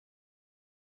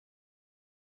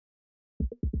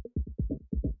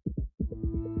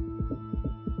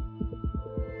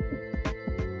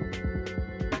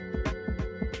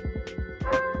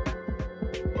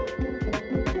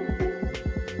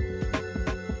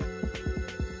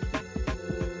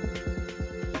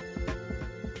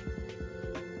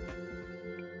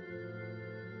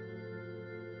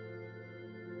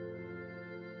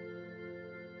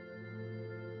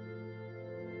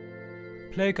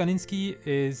Play Kandinsky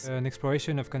is an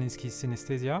exploration of Kandinsky's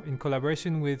synesthesia. In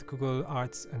collaboration with Google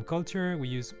Arts and Culture, we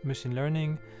use machine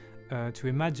learning to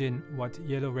imagine what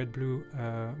Yellow, Red, Blue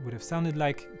would have sounded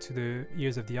like to the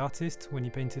ears of the artist when he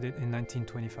painted it in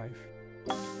 1925.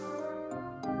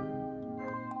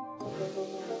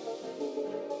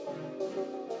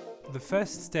 The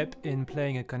first step in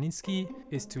playing a Kandinsky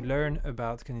is to learn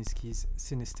about Kandinsky's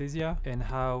synesthesia and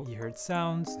how he heard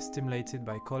sounds stimulated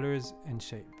by colors and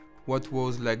shape. What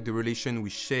was like the relation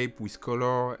with shape, with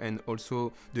color, and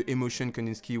also the emotion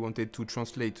Kandinsky wanted to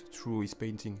translate through his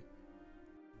painting.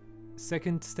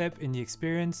 Second step in the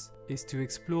experience is to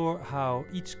explore how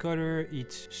each color,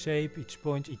 each shape, each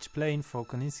point, each plane for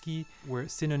Kandinsky were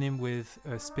synonym with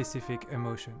specific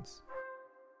emotions.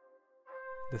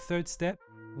 The third step,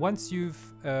 once you've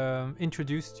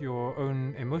introduced your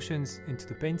own emotions into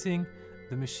the painting,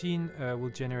 the machine will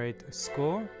generate a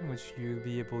score which you'll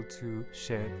be able to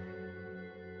share.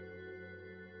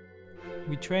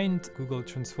 We trained Google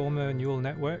Transformer neural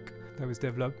network that was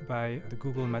developed by the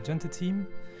Google Magenta team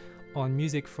on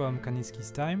music from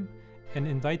Kandinsky's time and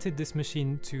invited this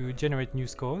machine to generate new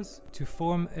scores to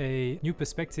form a new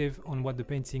perspective on what the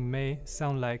painting may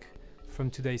sound like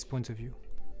from today's point of view.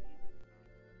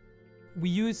 We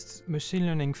used machine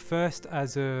learning first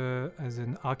as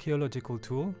an archaeological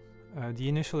tool. The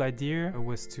initial idea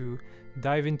was to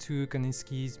dive into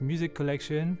Kandinsky's music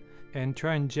collection and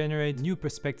try and generate new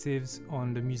perspectives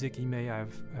on the music he may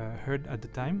have heard at the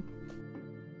time.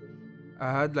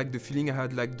 I had like the feeling I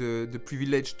had like the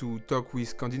privilege to talk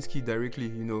with Kandinsky directly,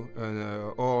 you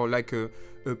know, or like a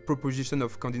proposition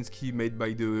of Kandinsky made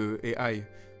by the AI.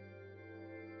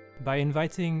 By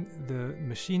inviting the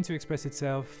machine to express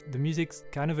itself, the music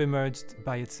kind of emerged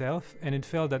by itself, and it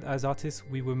felt that as artists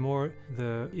we were more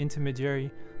the intermediary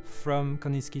from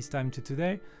Kandinsky's time to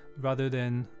today, rather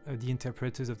than the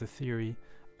interpreters of the theory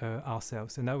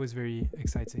ourselves, and that was very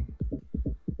exciting.